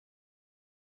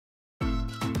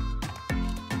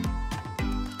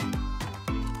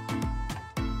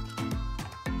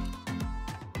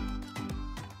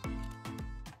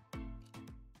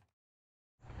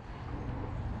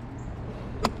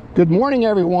Good morning,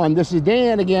 everyone. This is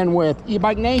Dan again with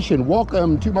E-Bike Nation.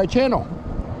 Welcome to my channel.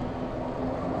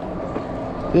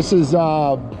 This is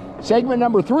segment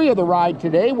number 3 of the ride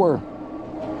today. We're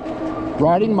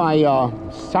riding my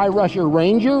Cyrusher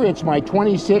Ranger. It's my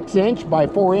 26-inch by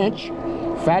 4-inch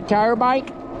fat tire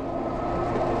bike.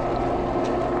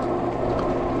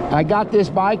 I got this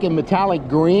bike in metallic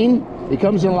green. It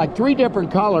comes in like 3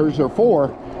 different colors, or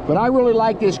 4, but I really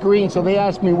like this green, so they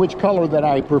asked me which color that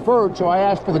I preferred, so I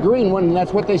asked for the green one, and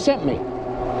that's what they sent me.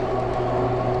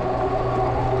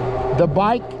 The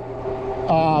bike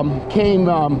came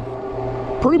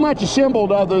pretty much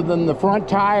assembled other than the front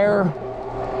tire,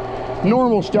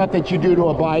 normal stuff that you do to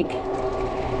a bike,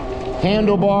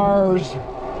 handlebars,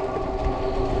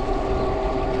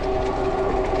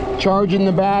 charging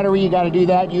the battery. You got to do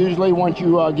that usually once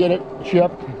you get it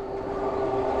shipped.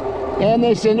 And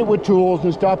they send it with tools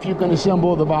and stuff you can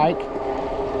assemble the bike.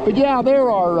 But yeah,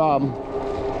 there are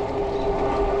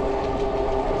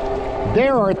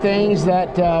things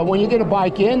that when you get a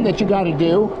bike in that you got to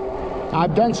do.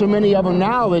 I've done so many of them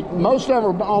now that most of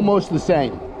them are almost the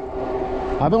same.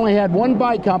 I've only had one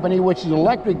bike company, which is an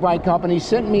electric bike company,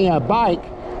 sent me a bike,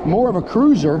 more of a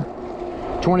cruiser,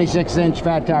 26-inch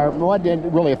fat tire. Well, it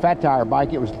wasn't really a fat tire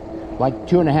bike. It was like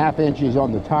 2.5 inches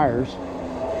on the tires.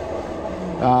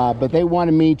 But they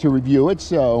wanted me to review it,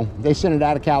 so they sent it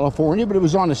out of California, but it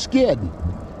was on a skid,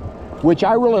 which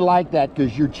I really like that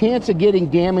because your chance of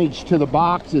getting damage to the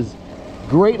box is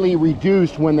greatly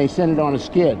reduced when they send it on a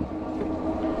skid.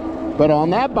 But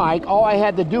on that bike, all I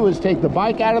had to do is take the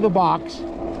bike out of the box,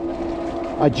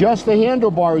 adjust the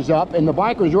handlebars up, and the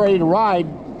bike was ready to ride,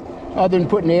 other than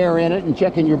putting air in it and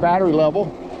checking your battery level.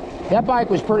 That bike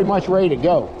was pretty much ready to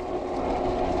go.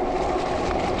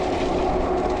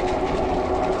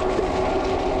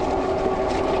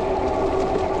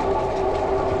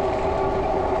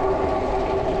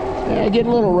 Yeah,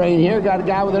 getting a little rain here. Got a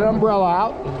guy with an umbrella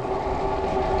out.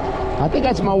 I think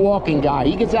that's my walking guy.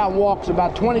 He gets out and walks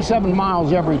about 27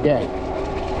 miles every day.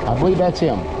 I believe that's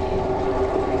him.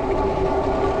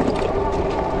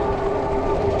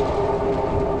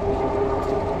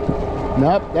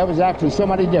 Nope, that was actually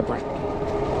somebody different.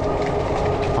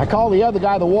 I call the other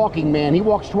guy the walking man. He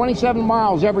walks 27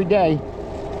 miles every day,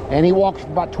 and he walks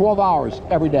about 12 hours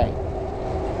every day.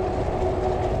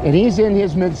 And he's in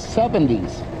his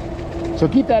mid-70s. So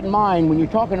keep that in mind when you're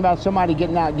talking about somebody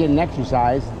getting out and getting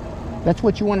exercise. That's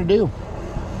what you want to do.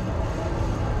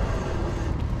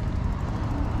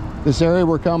 This area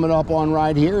we're coming up on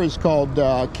right here is called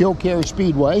Killcare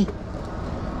Speedway.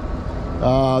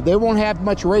 They won't have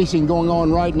much racing going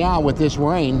on right now with this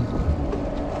rain.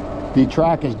 The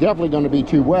track is definitely going to be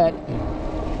too wet.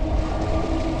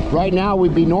 Right now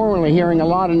we'd be normally hearing a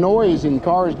lot of noise and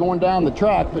cars going down the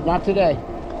track, but not today.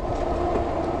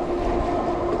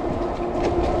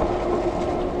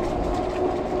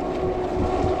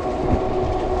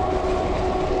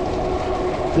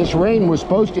 This rain was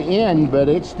supposed to end, but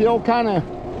it's still kind of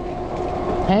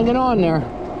hanging on there.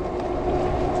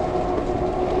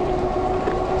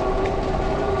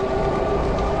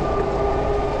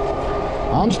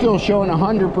 I'm still showing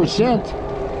 100%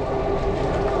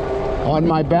 on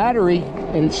my battery,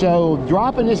 and so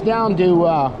dropping this down to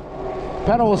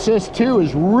pedal assist 2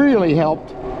 has really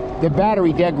helped the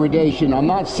battery degradation. I'm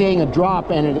not seeing a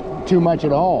drop in it too much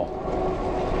at all.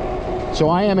 So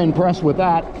I am impressed with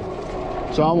that.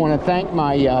 So I want to thank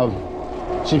my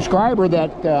subscriber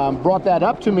that brought that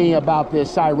up to me about this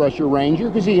Cyrusher Ranger,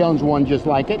 because he owns one just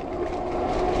like it.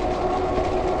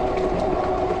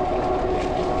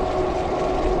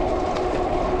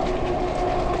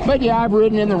 But yeah, I've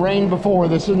ridden in the rain before.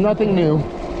 This is nothing new.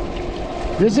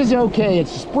 This is okay.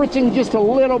 It's spritzing just a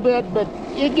little bit, but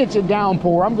it gets a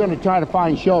downpour. I'm going to try to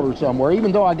find shelter somewhere.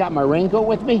 Even though I got my raincoat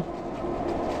with me,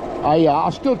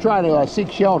 I'll still try to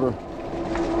seek shelter.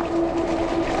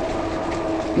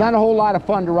 Not a whole lot of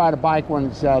fun to ride a bike when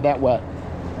it's that wet.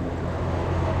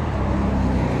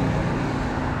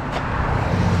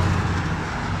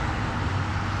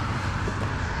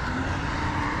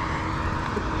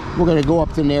 We're going to go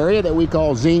up to an area that we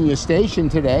call Xenia Station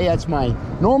today. That's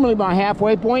normally my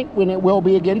halfway point, when it will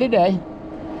be again today.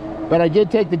 But I did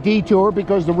take the detour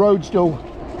because the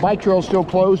bike trail's still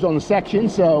closed on the section,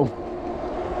 so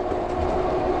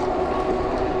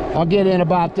I'll get in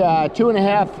about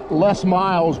 2.5 less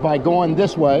miles by going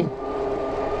this way.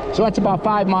 So that's about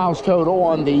 5 miles total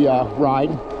on the ride.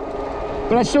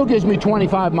 But that still gives me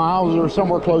 25 miles or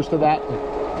somewhere close to that.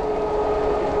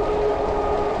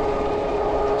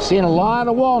 Seeing a lot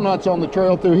of walnuts on the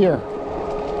trail through here.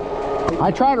 I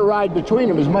try to ride between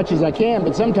them as much as I can,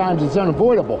 but sometimes it's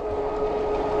unavoidable.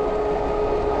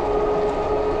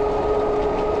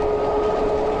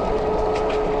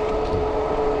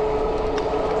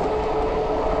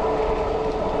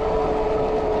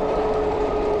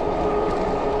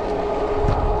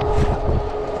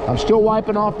 I'm still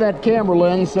wiping off that camera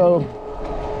lens, so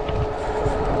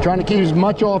I'm trying to keep as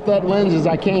much off that lens as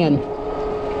I can.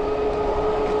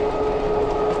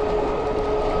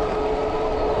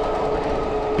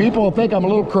 People think I'm a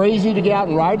little crazy to get out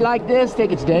and ride like this,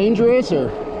 think it's dangerous or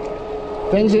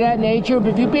things of that nature,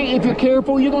 but if you're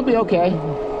careful, you're going to be okay.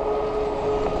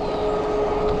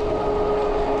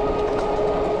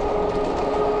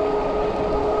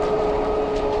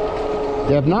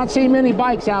 I have not seen many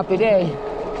bikes out today.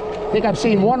 I think I've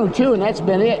seen one or two, and that's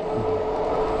been it.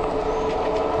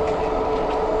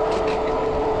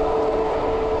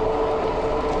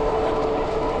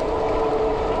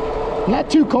 Not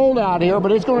too cold out here,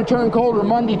 but it's going to turn colder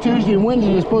Monday, Tuesday, and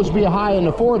Wednesday. It's supposed to be a high in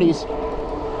the 40s.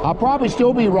 I'll probably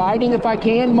still be riding if I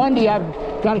can. Monday, I've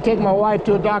got to take my wife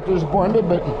to a doctor's appointment,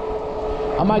 but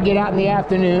I might get out in the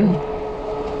afternoon.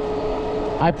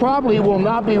 I probably will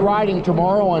not be riding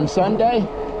tomorrow on Sunday.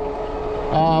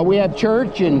 We have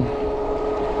church, and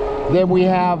then we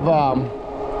have,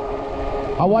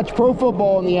 I watch pro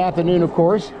football in the afternoon, of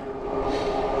course.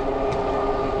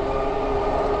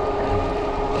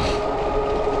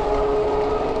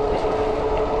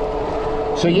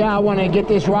 So yeah, I want to get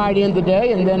this ride in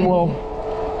today, and then we'll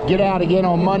get out again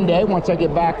on Monday once I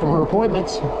get back from her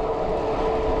appointments.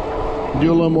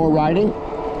 Do a little more riding.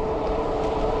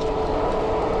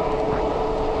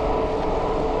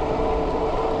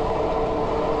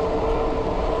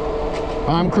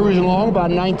 I'm cruising along about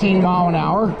 19 miles an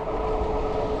hour.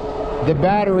 The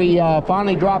battery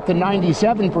finally dropped to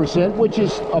 97%, which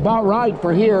is about right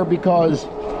for here because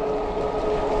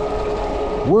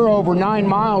we're over 9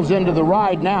 miles into the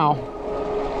ride now.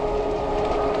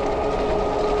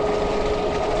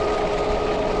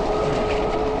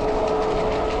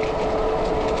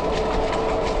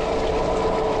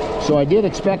 So I did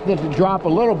expect it to drop a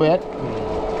little bit.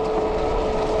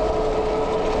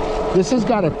 This has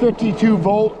got a 52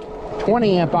 volt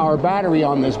 20 amp hour battery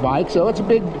on this bike, so it's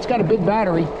got a big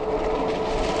battery.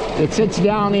 It sits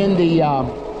down in the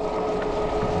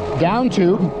down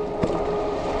tube.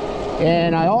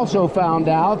 And I also found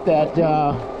out that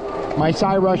my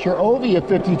Cyrusher Ovia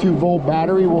 52 volt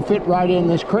battery will fit right in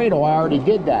this cradle. I already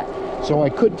did that. So I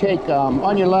could take,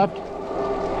 on your left,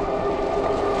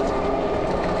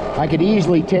 I could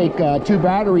easily take 2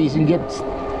 batteries and get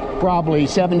probably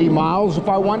 70 miles if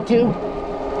I want to.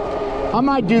 I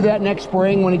might do that next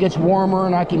spring when it gets warmer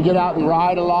and I can get out and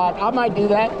ride a lot. I might do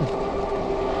that.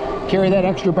 Carry that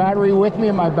extra battery with me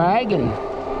in my bag and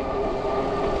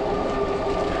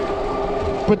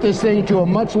put this thing to a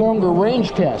much longer range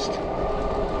test.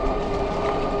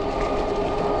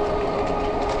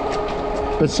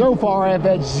 But so far I've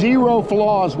had 0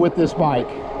 flaws with this bike.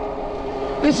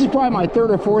 This is probably my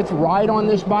 3rd or 4th ride on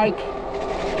this bike.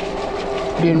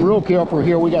 Being real careful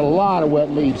here, we got a lot of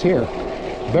wet leaves here.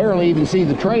 Barely even see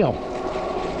the trail.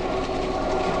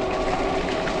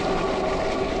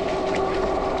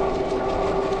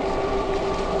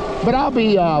 But I'll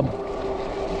be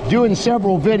doing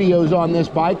several videos on this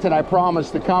bike that I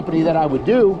promised the company that I would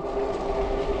do.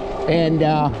 And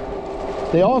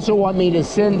they also want me to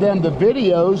send them the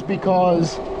videos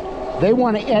because they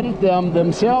want to edit them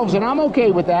themselves, and I'm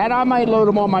okay with that. I might load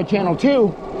them on my channel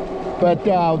too. But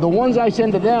the ones I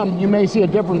send to them, you may see a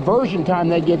different version time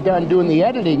they get done doing the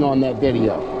editing on that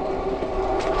video.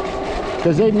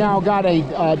 Because they've now got a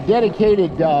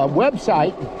dedicated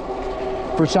website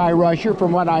for Cyrusher,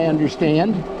 from what I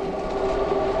understand,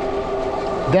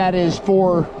 that is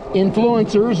for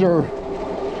influencers or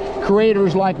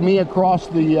creators like me across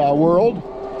the world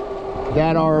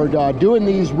that are doing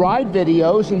these ride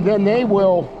videos, and then they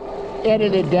will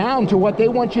edit it down to what they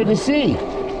want you to see.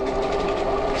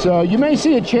 So you may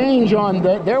see a change on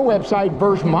their website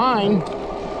versus mine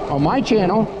on my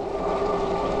channel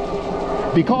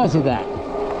because of that.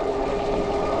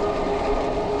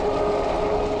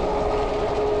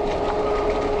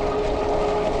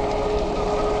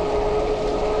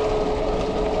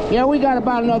 Yeah, we got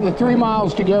about another 3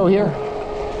 miles to go here.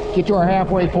 Get to our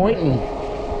halfway point, and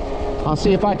I'll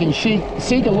see if I can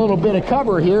seek a little bit of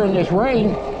cover here in this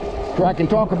rain so I can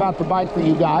talk about the bike for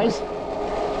you guys.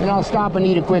 And I'll stop and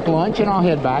eat a quick lunch, and I'll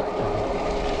head back.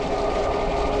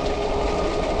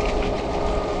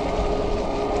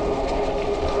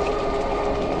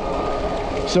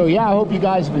 So yeah, I hope you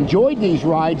guys have enjoyed these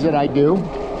rides that I do.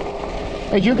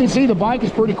 As you can see, the bike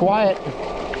is pretty quiet.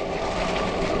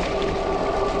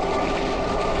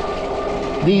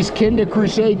 These Kenda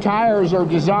Crusade tires are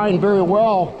designed very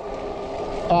well.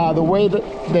 The way that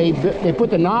they put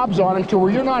the knobs on them to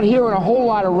where you're not hearing a whole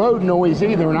lot of road noise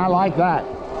either, and I like that.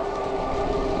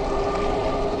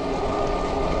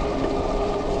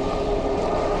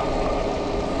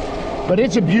 But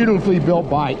it's a beautifully built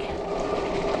bike.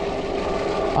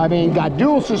 I mean, got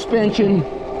dual suspension,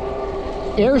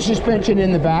 air suspension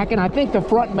in the back, and I think the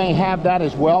front may have that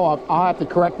as well. I'll have to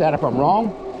correct that if I'm wrong.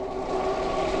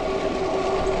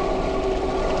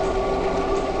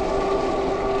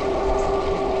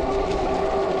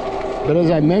 But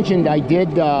as I mentioned, I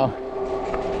did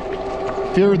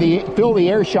fill the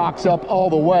air shocks up all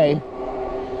the way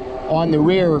on the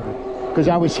rear, because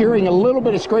I was hearing a little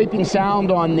bit of scraping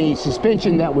sound on the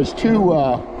suspension that was too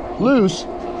loose.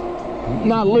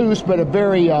 Not loose, but a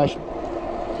very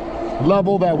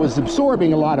level that was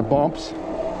absorbing a lot of bumps.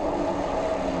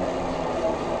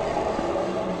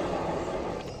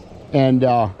 And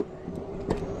I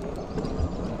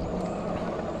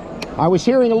was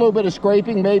hearing a little bit of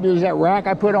scraping. Maybe it was that rack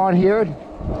I put on here.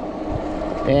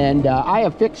 And I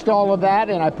have fixed all of that,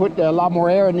 and I put a lot more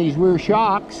air in these rear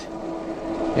shocks.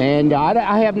 And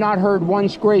I have not heard one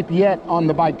scrape yet on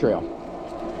the bike trail.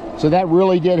 So that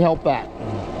really did help that.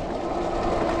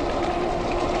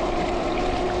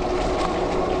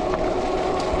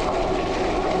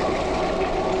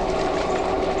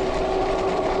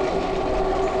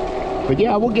 But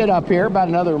yeah, we'll get up here about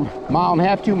another mile and a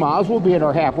half, 2 miles. We'll be at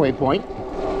our halfway point.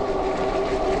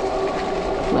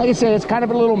 Like I say, it's kind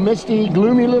of a little misty,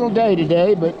 gloomy little day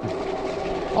today, but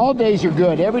all days are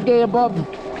good. Every day above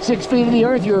 6 feet of the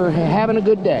earth, you're having a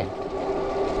good day.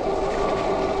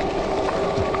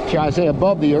 Shall I say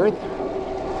above the earth?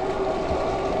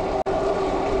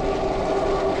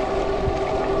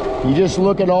 You just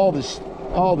look at all the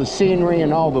scenery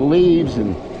and all the leaves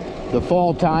and the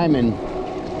fall time, and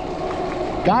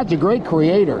God's a great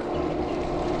creator.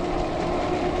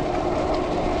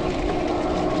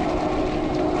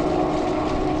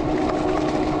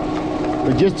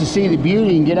 But just to see the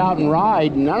beauty and get out and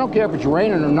ride, and I don't care if it's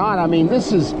raining or not, I mean,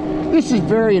 this is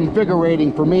very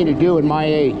invigorating for me to do at my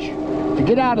age. To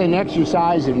get out and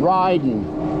exercise and ride and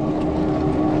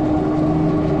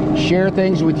share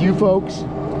things with you folks.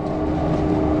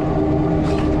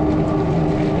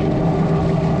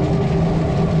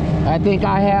 I think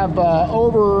I have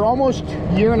over almost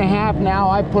a year and a half now,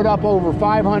 I put up over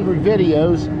 500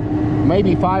 videos,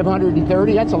 maybe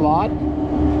 530, that's a lot.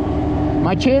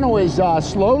 My channel is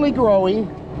slowly growing.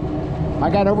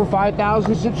 I got over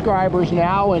 5,000 subscribers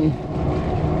now, and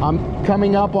I'm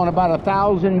coming up on about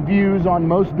 1,000 views on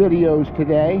most videos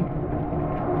today.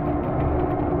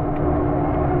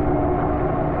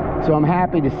 So I'm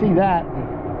happy to see that.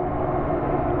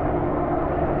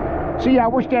 So yeah,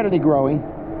 we're steadily growing.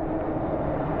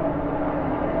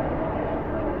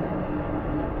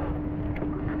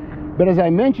 But as I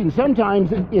mentioned,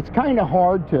 sometimes it's kind of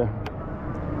hard to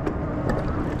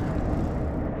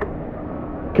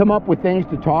come up with things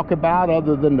to talk about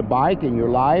other than the bike and your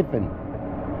life.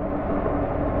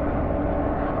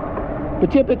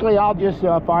 But typically I'll just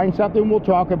find something, we'll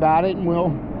talk about it, and a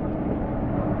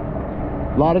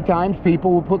lot of times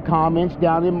people will put comments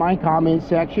down in my comment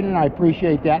section, and I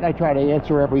appreciate that. I try to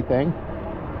answer everything.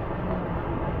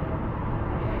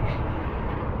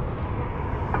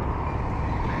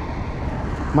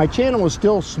 My channel is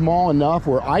still small enough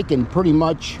where I can pretty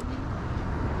much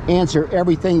answer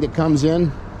everything that comes in.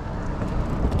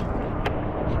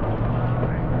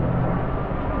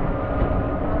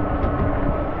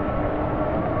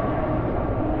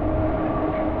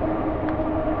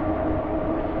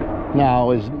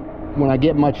 Now, when I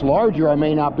get much larger, I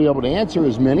may not be able to answer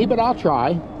as many, but I'll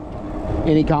try.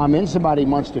 Any comments, somebody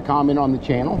wants to comment on the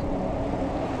channel.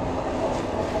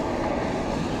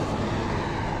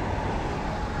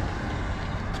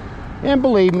 And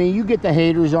believe me, you get the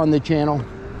haters on the channel.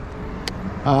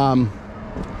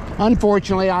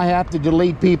 Unfortunately, I have to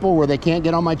delete people where they can't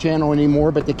get on my channel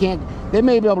anymore, but they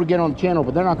may be able to get on the channel,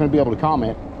 but they're not going to be able to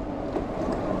comment.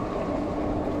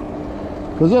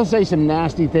 Because they'll say some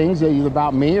nasty things either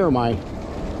about me or my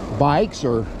bikes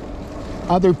or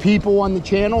other people on the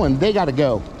channel, and they got to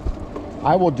go.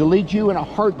 I will delete you in a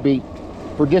heartbeat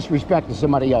for disrespect to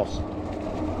somebody else.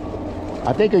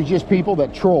 I think there's just people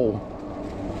that troll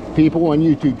people on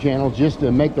YouTube channels just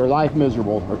to make their life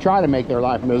miserable, or try to make their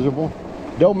life miserable.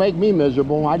 Don't make me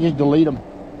miserable, I just delete them.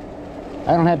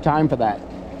 I don't have time for that.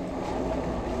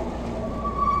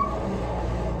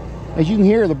 As you can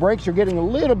hear, the brakes are getting a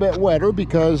little bit wetter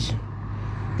because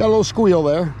got a little squeal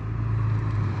there.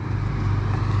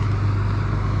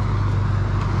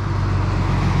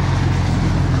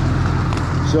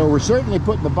 So we're certainly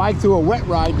putting the bike through a wet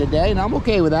ride today, and I'm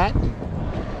okay with that.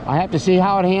 I have to see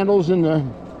how it handles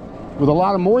with a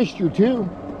lot of moisture too.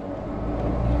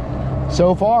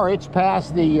 So far, it's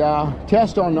passed the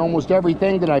test on almost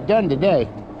everything that I've done today.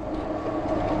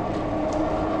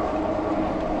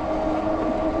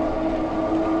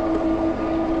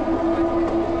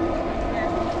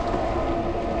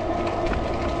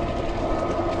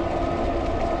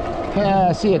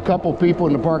 I see a couple people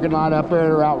in the parking lot up there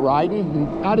that are out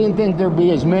riding. I didn't think there'd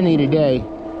be as many today,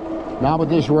 not with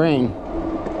this rain.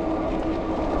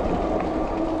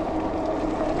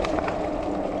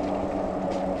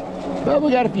 But we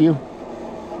got a few.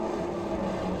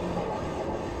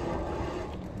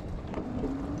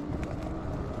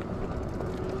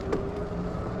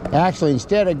 Actually,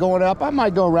 instead of going up, I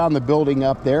might go around the building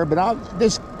up there, but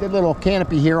this little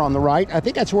canopy here on the right, I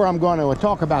think that's where I'm going to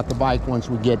talk about the bike once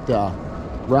we get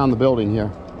around the building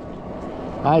here.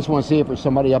 I just want to see if there's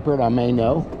somebody up here that I may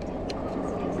know.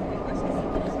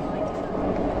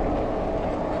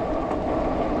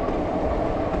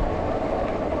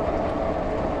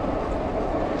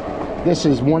 This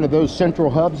is one of those central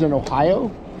hubs in Ohio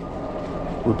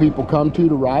where people come to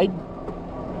ride.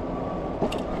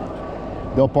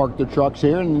 They'll park their trucks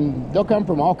here, and they'll come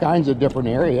from all kinds of different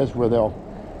areas where they'll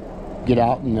get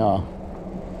out and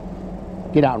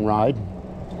ride.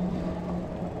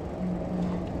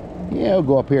 Yeah, we'll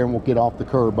go up here and we'll get off the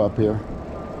curb up here.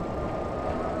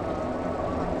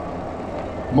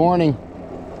 Morning.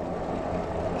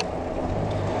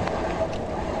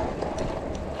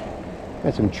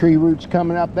 Got some tree roots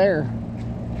coming up there.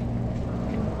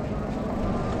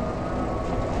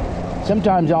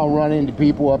 Sometimes I'll run into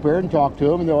people up here and talk to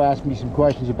them, and they'll ask me some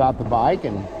questions about the bike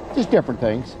and just different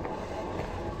things.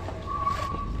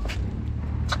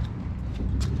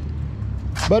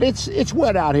 But it's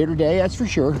wet out here today, that's for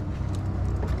sure.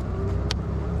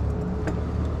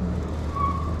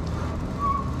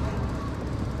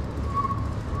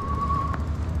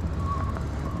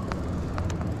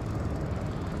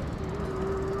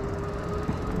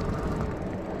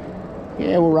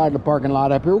 Yeah, we'll ride the parking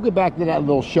lot up here. We'll get back to that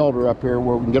little shelter up here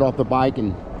where we can get off the bike,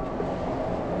 and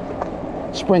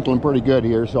it's sprinkling pretty good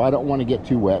here, so I don't want to get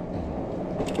too wet.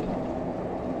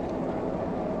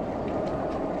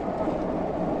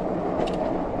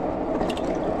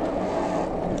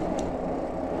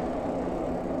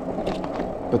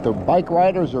 But the bike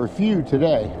riders are few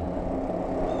today.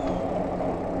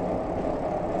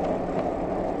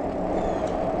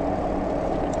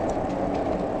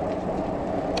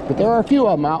 But there are a few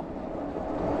of them out.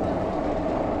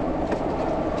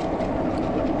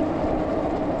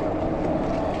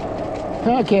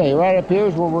 Okay, right up here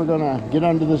is where we're going to get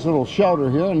under this little shelter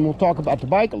here, and we'll talk about the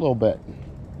bike a little bit.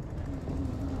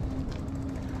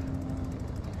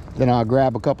 Then I'll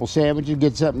grab a couple sandwiches,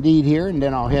 get something to eat here, and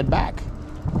then I'll head back.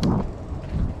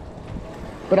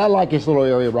 But I like this little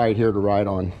area right here to ride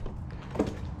on.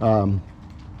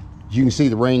 As you can see,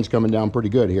 the rain's coming down pretty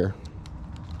good here.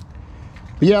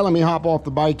 But yeah, let me hop off the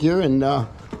bike here, and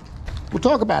we'll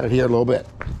talk about it here a little bit.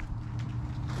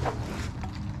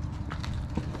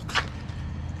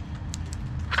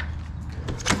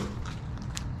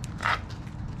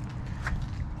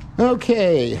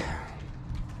 Okay,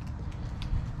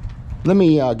 let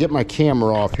me get my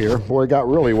camera off here. Boy, it got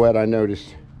really wet, I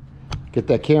noticed. Get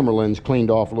that camera lens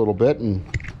cleaned off a little bit and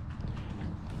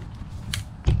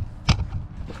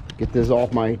get this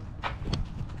off my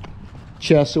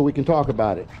chest so we can talk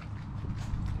about it.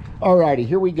 Alrighty,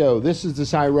 here we go. This is the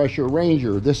Cyrusher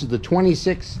Ranger. This is the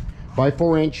 26 by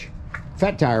 4 inch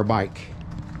fat tire bike.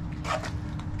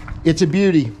 It's a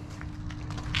beauty.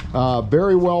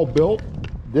 Very well built.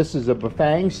 This is a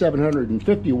Bafang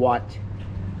 750 watt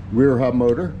rear hub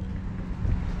motor.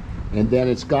 And then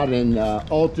it's got an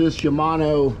Altus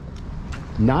Shimano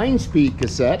 9-speed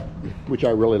cassette, which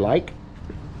I really like.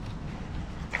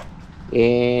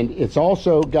 And it's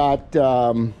also got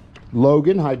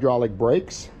Logan hydraulic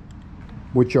brakes,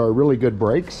 which are really good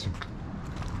brakes.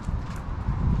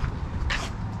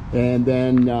 And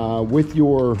then with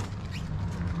your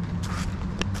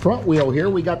front wheel here,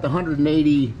 we got the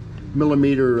 180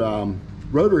 millimeter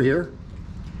rotor here.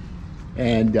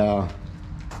 And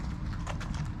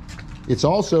it's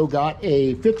also got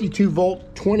a 52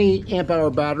 volt 20 amp hour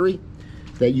battery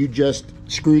that you just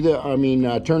screw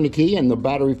the, turn the key and the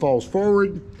battery falls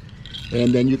forward,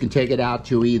 and then you can take it out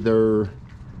to either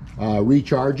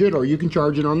recharge it, or you can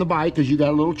charge it on the bike because you got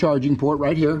a little charging port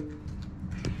right here.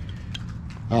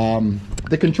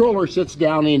 The controller sits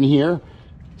down in here.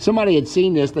 Somebody had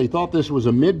seen this, they thought this was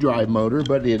a mid-drive motor,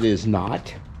 but it is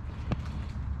not.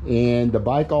 And the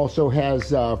bike also has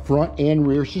front and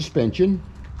rear suspension.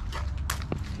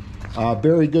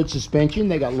 Very good suspension.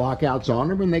 They got lockouts on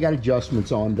them, and they got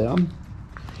adjustments on them.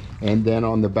 And then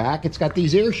on the back, it's got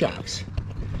these air shocks.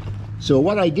 So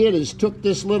what I did is took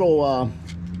this little,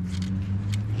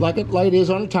 like it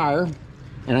is on a tire,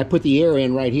 and I put the air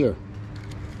in right here.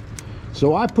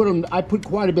 So I put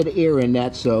quite a bit of air in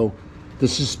that, so the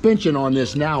suspension on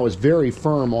this now is very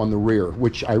firm on the rear,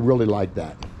 which I really like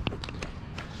that.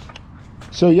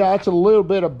 So yeah, it's a little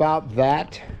bit about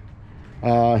that.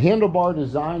 Handlebar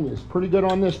design is pretty good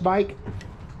on this bike.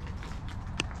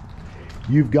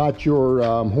 You've got your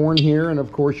horn here, and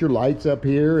of course your lights up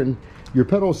here, and your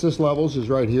pedal assist levels is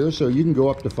right here, so you can go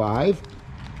up to 5.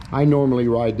 I normally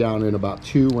ride down in about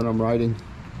 2 when I'm riding.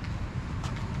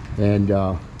 And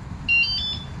I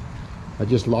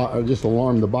just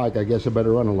alarmed the bike. I guess I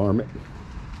better unalarm it.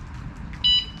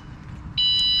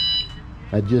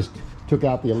 I just took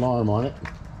out the alarm on it.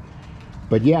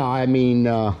 But yeah, I mean,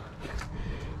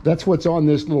 that's what's on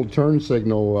this little turn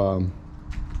signal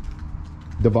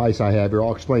device I have here.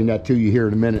 I'll explain that to you here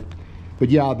in a minute. But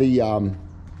yeah,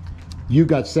 you've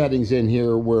got settings in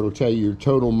here where it'll tell you your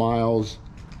total miles,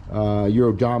 your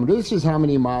odometer. This is how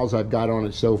many miles I've got on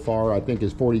it so far. I think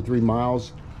it's 43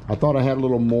 miles. I thought I had a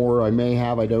little more. I may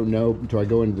have, I don't know until I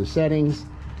go into the settings.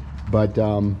 But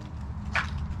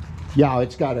yeah,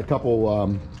 it's got a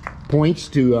couple points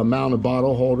to mount a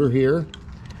bottle holder here,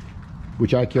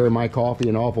 which I carry my coffee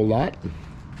an awful lot.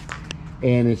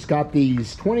 And it's got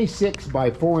these 26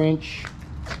 by 4 inch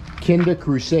Kenda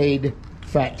Crusade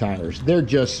fat tires. They're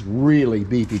just really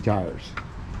beefy tires.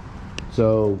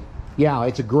 So yeah,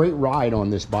 it's a great ride on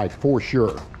this bike for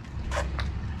sure.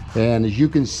 And as you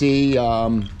can see,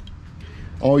 all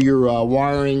your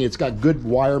wiring, it's got good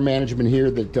wire management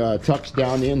here that tucks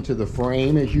down into the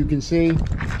frame, as you can see,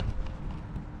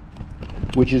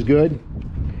 which is good.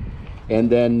 And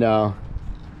then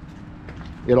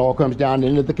it all comes down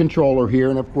into the controller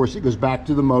here, and of course it goes back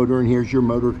to the motor, and here's your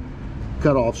motor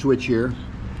cutoff switch here.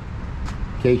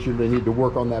 In case you need to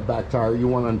work on that back tire, you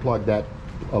want to unplug that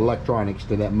electronics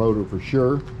to that motor for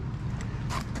sure.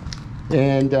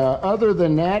 And other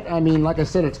than that, I mean, like I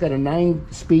said, it's got a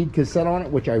 9-speed cassette on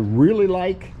it, which I really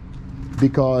like,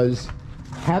 because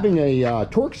having a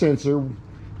torque sensor,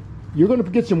 you're going to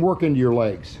get some work into your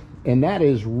legs, and that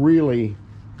is really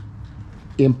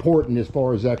important as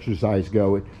far as exercise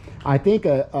go. I think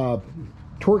a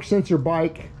torque sensor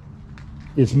bike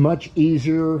is much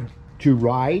easier to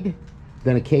ride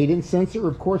than a cadence sensor.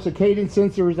 Of course, a cadence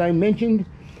sensor, as I mentioned,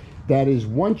 that is,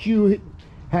 once you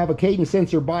have a cadence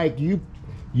sensor bike,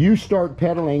 you start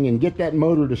pedaling and get that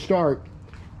motor to start,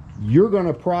 you're going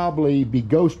to probably be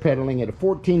ghost pedaling at a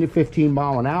 14 to 15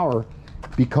 mile an hour,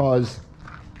 because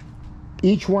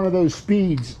each one of those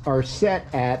speeds are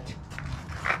set at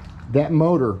that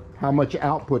motor, how much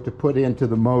output to put into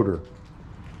the motor.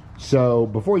 So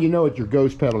before you know it, you're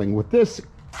ghost pedaling. With this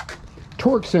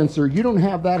torque sensor, you don't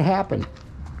have that happen.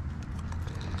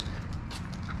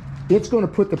 It's going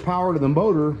to put the power to the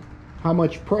motor, how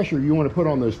much pressure you want to put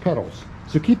on those pedals.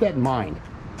 So keep that in mind.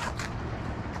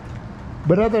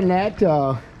 But other than that,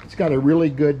 it's got a really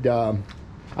good,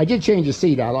 I did change the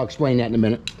seat out. I'll explain that in a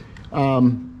minute.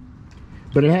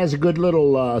 But it has a good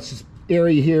little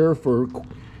area here for,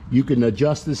 you can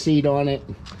adjust the seat on it.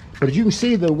 But as you can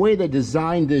see, the way they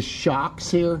designed this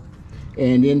shocks here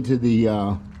and into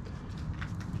the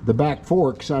back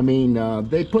forks, I mean,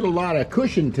 they put a lot of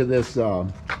cushion to this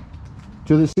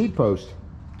seat post,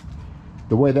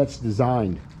 the way that's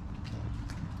designed.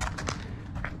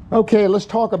 Okay, let's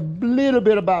talk a little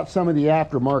bit about some of the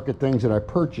aftermarket things that I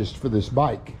purchased for this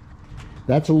bike.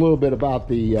 That's a little bit about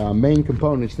the main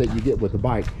components that you get with the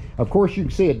bike. Of course, you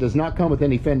can see it does not come with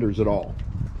any fenders at all.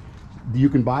 You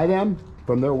can buy them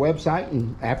from their website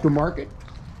and aftermarket.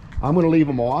 I'm going to leave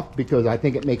them off because I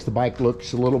think it makes the bike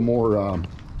looks a little more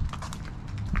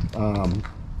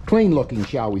clean looking,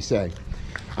 shall we say.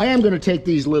 I am going to take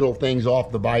these little things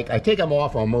off the bike. I take them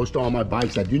off on most all my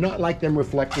bikes. I do not like them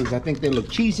reflectors. I think they look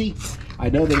cheesy. I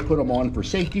know they put them on for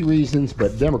safety reasons,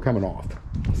 but them are coming off.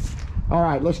 All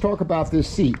right, let's talk about this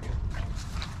seat.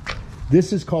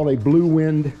 This is called a Blue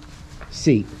Wind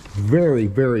seat. Very,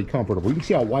 very comfortable. You can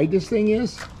see how wide this thing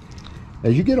is.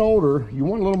 As you get older, you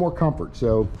want a little more comfort,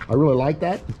 so I really like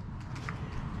that.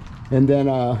 And then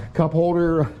a cup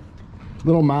holder,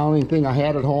 little mounting thing I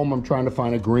had at home. I'm trying to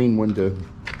find a green one to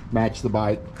match the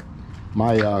bike.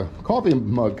 My coffee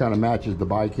mug kind of matches the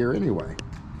bike here anyway.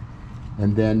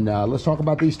 And then let's talk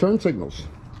about these turn signals.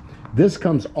 This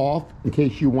comes off in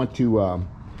case you want to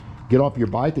get off your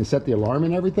bike and set the alarm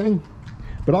and everything.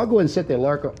 But I'll go ahead and set the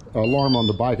alarm on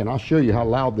the bike, and I'll show you how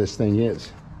loud this thing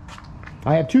is.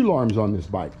 I have 2 alarms on this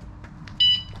bike.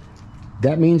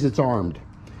 That means it's armed.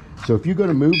 So if you're going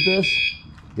to move this,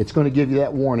 it's going to give you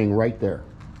that warning right there.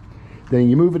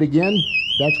 Then you move it again,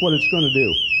 that's what it's going to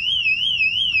do.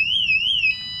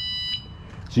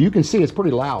 So you can see it's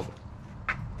pretty loud.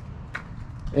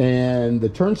 And the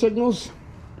turn signals,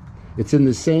 it's in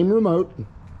the same remote.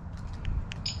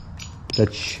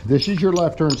 This is your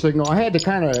left turn signal. I had to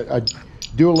kind of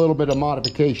do a little bit of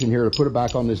modification here to put it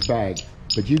back on this bag.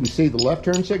 but you can see the left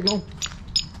turn signal,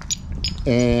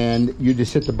 and you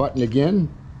just hit the button again,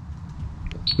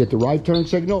 get the right turn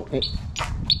signal.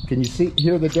 Can you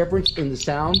hear the difference in the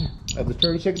sound of the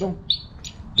turn signal?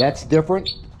 That's different.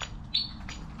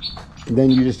 And then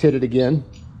you just hit it again,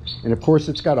 and of course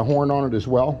it's got a horn on it as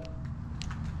well.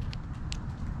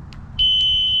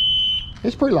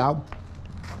 It's pretty loud.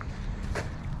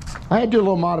 I had to do a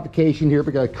little modification here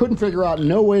because I couldn't figure out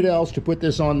no way else to put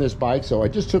this on this bike, so I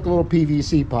just took a little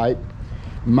PVC pipe,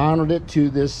 mounted it to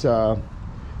this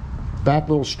back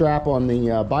little strap on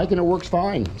the bike, and it works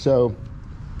fine. So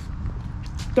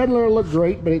doesn't really look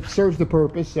great, but it serves the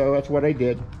purpose, so that's what I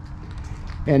did.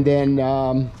 And then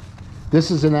this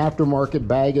is an aftermarket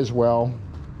bag as well.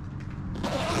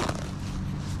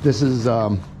 This is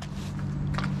a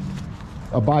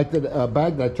bag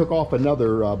that I took off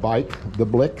another bike, the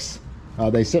Blix.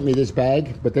 They sent me this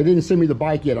bag, but they didn't send me the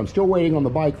bike yet. I'm still waiting on the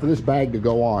bike for this bag to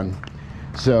go on.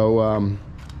 So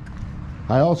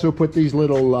I also put these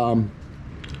little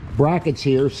brackets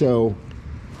here so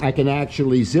I can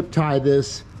actually zip tie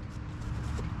this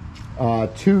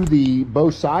to the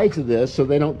both sides of this so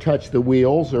they don't touch the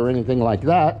wheels or anything like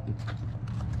that.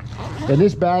 In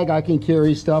this bag I can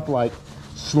carry stuff like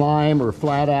Slime or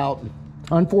Flat Out.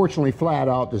 Unfortunately, Flat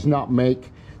Out does not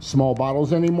make small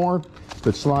bottles anymore,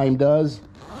 but Slime does.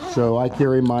 So I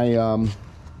carry my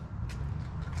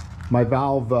my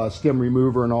valve stem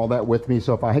remover and all that with me.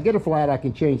 So if I get a flat, I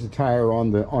can change the tire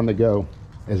on the go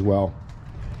as well.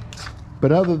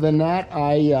 But other than that,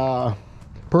 I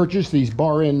purchased these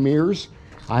bar end mirrors.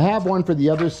 I have one for the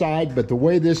other side, but the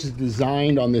way this is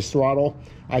designed on this throttle,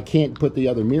 I can't put the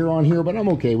other mirror on here, but I'm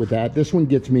okay with that. This one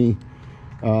gets me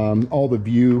all the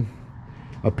view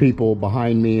of people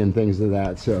behind me and things of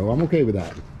that, so I'm okay with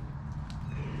that.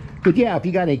 But yeah, if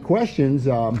you got any questions,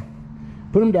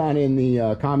 put them down in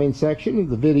the comment section of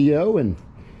the video, and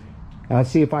I'll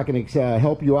see if I can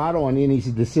help you out on any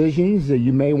decisions that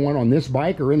you may want on this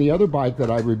bike or any other bike that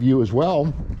I review as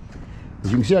well.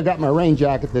 As you can see, I got my rain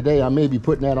jacket today. I may be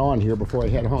putting that on here before I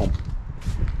head home.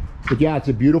 But yeah, it's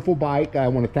a beautiful bike. I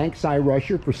want to thank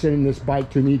Cyrusher for sending this bike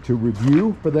to me to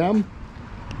review for them.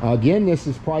 Again, this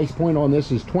is price point on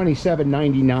this is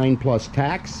 $27.99 plus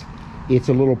tax. It's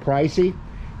a little pricey,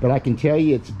 but I can tell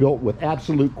you it's built with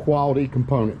absolute quality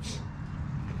components.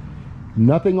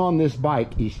 Nothing on this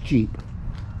bike is cheap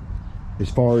as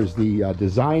far as the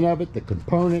design of it, the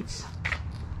components,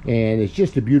 and it's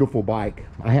just a beautiful bike.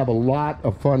 I have a lot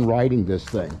of fun riding this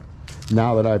thing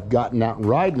now that I've gotten out and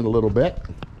riding a little bit.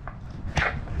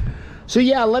 So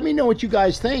yeah, let me know what you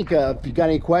guys think. If you got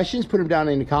any questions, put them down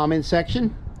in the comment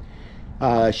section.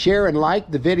 Share and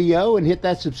like the video, and hit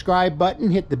that subscribe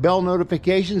button. Hit the bell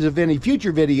notifications of any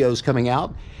future videos coming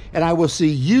out. And I will see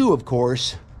you, of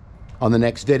course, on the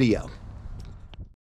next video.